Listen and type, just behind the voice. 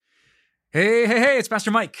Hey, it's Pastor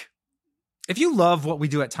Mike. If you love what we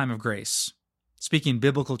do at Time of Grace, speaking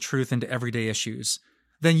biblical truth into everyday issues,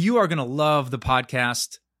 then you are going to love the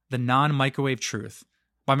podcast, The Non-Microwave Truth,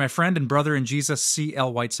 by my friend and brother in Jesus,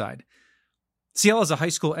 C.L. Whiteside. C.L. is a high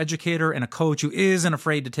school educator and a coach who isn't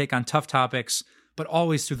afraid to take on tough topics, but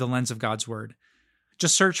always through the lens of God's Word.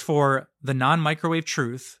 Just search for The Non-Microwave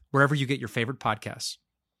Truth wherever you get your favorite podcasts.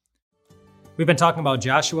 We've been talking about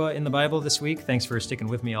Joshua in the Bible this week. Thanks for sticking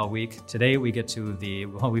with me all week. Today we get to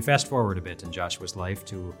we fast forward a bit in Joshua's life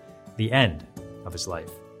to the end of his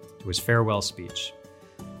life, to his farewell speech.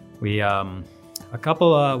 A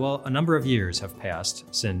number of years have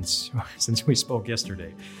passed since we spoke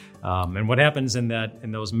yesterday. And what happens in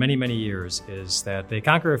those many years is that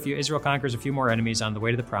Israel conquers a few more enemies on the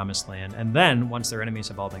way to the promised land. And then once their enemies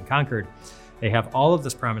have all been conquered, they have all of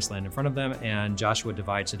this promised land in front of them, and Joshua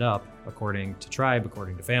divides it up according to tribe,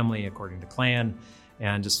 according to family, according to clan,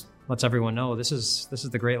 and just lets everyone know this is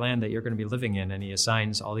the great land that you're going to be living in, and he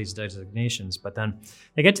assigns all these designations. But then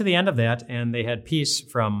they get to the end of that, and they had peace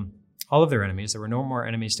from all of their enemies. There were no more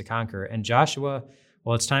enemies to conquer, and Joshua,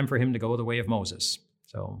 well, it's time for him to go the way of Moses.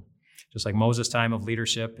 So just like Moses' time of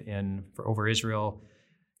leadership over Israel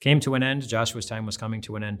came to an end, Joshua's time was coming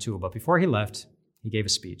to an end too. But before he left, he gave a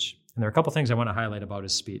speech. And there are a couple things I want to highlight about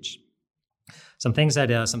his speech. Some things that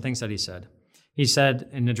he said. He said,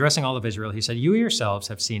 in addressing all of Israel, he said, "You yourselves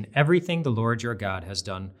have seen everything the Lord your God has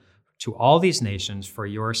done to all these nations for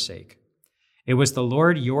your sake. It was the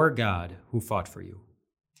Lord your God who fought for you."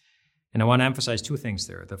 And I want to emphasize two things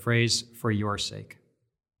there. The phrase, "for your sake."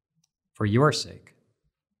 For your sake.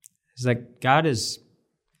 It's like God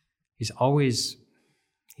he's always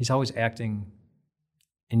acting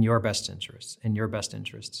in your best interests,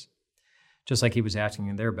 just like he was acting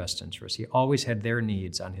in their best interests. He always had their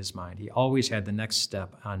needs on his mind. He always had the next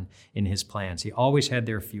step in his plans. He always had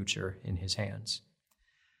their future in his hands,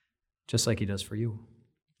 just like he does for you,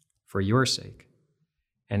 for your sake.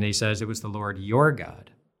 And he says it was the Lord your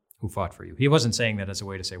God who fought for you. He wasn't saying that as a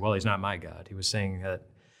way to say, well, he's not my God. He was saying that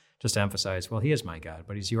just to emphasize, well, he is my God,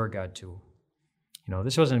 but he's your God too. You know,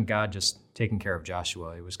 this wasn't God just taking care of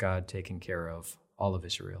Joshua. It was God taking care of all of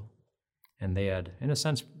Israel. And they had, in a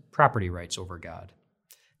sense, property rights over God.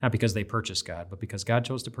 Not because they purchased God, but because God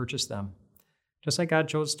chose to purchase them. Just like God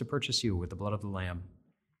chose to purchase you with the blood of the Lamb.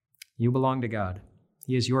 You belong to God.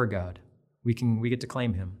 He is your God. We get to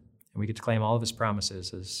claim him, and we get to claim all of his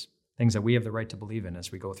promises as things that we have the right to believe in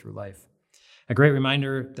as we go through life. A great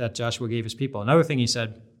reminder that Joshua gave his people. Another thing he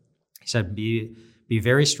said, be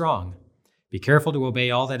very strong. Be careful to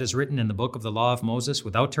obey all that is written in the book of the law of Moses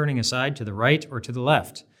without turning aside to the right or to the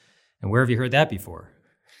left. And where have you heard that before?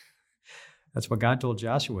 That's what God told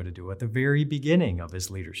Joshua to do at the very beginning of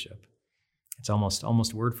his leadership. It's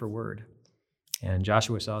almost word for word. And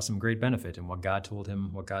Joshua saw some great benefit in what God told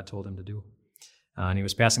him to do. And he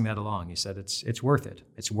was passing that along. He said, it's worth it.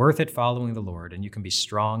 It's worth it following the Lord, and you can be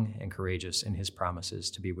strong and courageous in his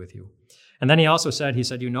promises to be with you. And then he also said,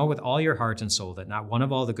 you know with all your heart and soul that not one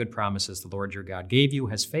of all the good promises the Lord your God gave you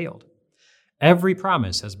has failed. Every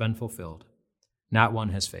promise has been fulfilled. Not one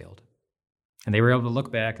has failed. And they were able to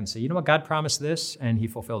look back and say, you know what, God promised this, and he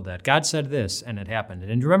fulfilled that. God said this, and it happened.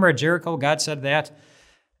 And remember at Jericho, God said that,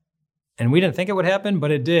 and we didn't think it would happen,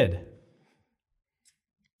 but it did.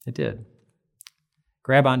 It did.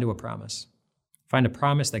 Grab onto a promise. Find a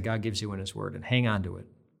promise that God gives you in his word and hang on to it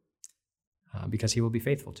because he will be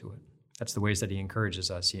faithful to it. That's the ways that he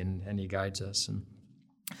encourages us and he guides us.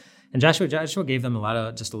 And Joshua gave them a lot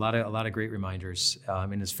of great reminders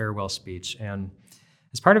in his farewell speech. And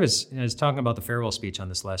as part of his talking about the farewell speech on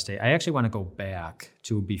this last day, I actually want to go back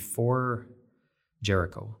to before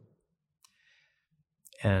Jericho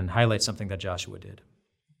and highlight something that Joshua did.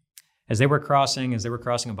 As they were crossing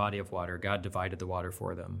a body of water, God divided the water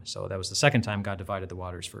for them. So that was the second time God divided the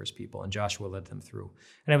waters for his people, and Joshua led them through.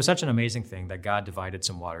 And it was such an amazing thing that God divided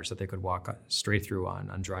some waters that they could walk straight through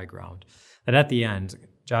on dry ground. That at the end,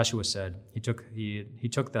 Joshua said, he took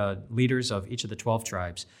the leaders of each of the 12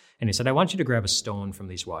 tribes, and he said, I want you to grab a stone from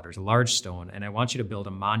these waters, a large stone, and I want you to build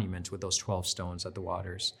a monument with those 12 stones at the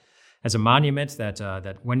waters. As a monument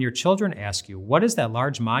that when your children ask you, what does that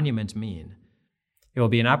large monument mean? It will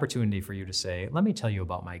be an opportunity for you to say, let me tell you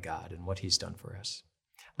about my God and what he's done for us.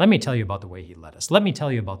 Let me tell you about the way he led us. Let me tell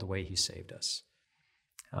you about the way he saved us.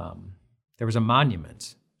 There was a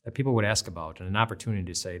monument that people would ask about and an opportunity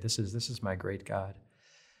to say, this is my great God.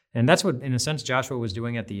 And that's what, in a sense, Joshua was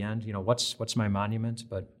doing at the end. You know, what's my monument?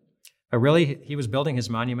 But really, he was building his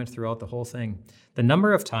monument throughout the whole thing. The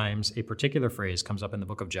number of times a particular phrase comes up in the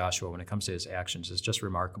book of Joshua when it comes to his actions is just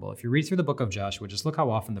remarkable. If you read through the book of Joshua, just look how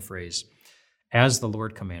often the phrase, as the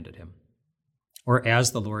Lord commanded him. or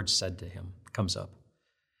as the Lord said to him comes up.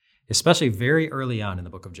 Especially very early on in the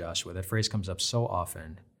book of Joshua, that phrase comes up so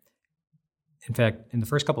often. In fact, in the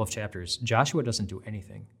first couple of chapters, Joshua doesn't do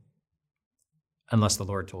anything unless the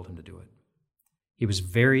Lord told him to do it. He was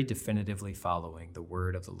very definitively following the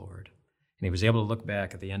word of the Lord. And he was able to look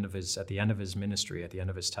back at the end of his ministry, at the end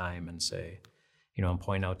of his time, and say, and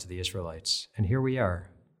point out to the Israelites, and here we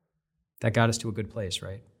are. That got us to a good place,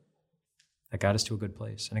 right? That got us to a good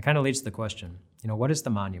place. And it kind of leads to the question, what is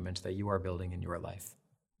the monument that you are building in your life?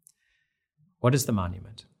 What is the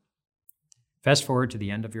monument? Fast forward to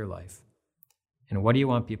the end of your life, and what do you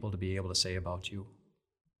want people to be able to say about you?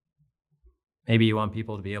 Maybe you want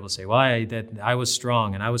people to be able to say, well, I was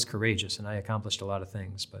strong and I was courageous and I accomplished a lot of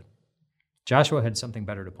things, but Joshua had something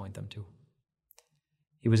better to point them to.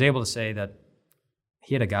 He was able to say that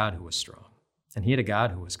he had a God who was strong, and he had a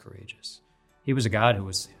God who was courageous. He was a God who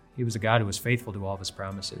was faithful to all of his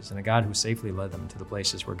promises, and a God who safely led them to the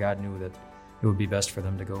places where God knew that it would be best for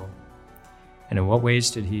them to go. And in what ways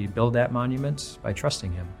did he build that monument? By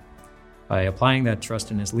trusting him, by applying that trust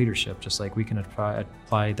in his leadership, just like we can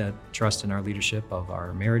apply that trust in our leadership of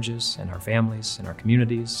our marriages and our families and our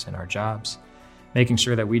communities and our jobs, making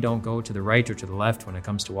sure that we don't go to the right or to the left when it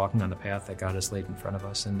comes to walking on the path that God has laid in front of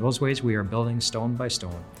us. In those ways, we are building stone by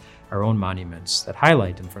stone our own monuments that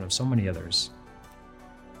highlight in front of so many others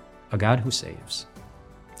a God who saves,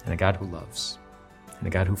 and a God who loves, and a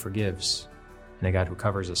God who forgives, and a God who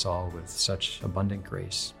covers us all with such abundant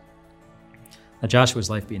grace. Let Joshua's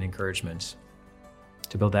life be an encouragement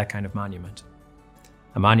to build that kind of monument,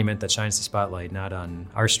 a monument that shines the spotlight not on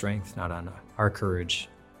our strength, not on our courage,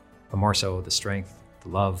 but more so the strength, the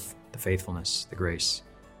love, the faithfulness, the grace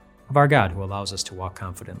of our God who allows us to walk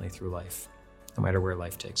confidently through life, no matter where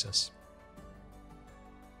life takes us.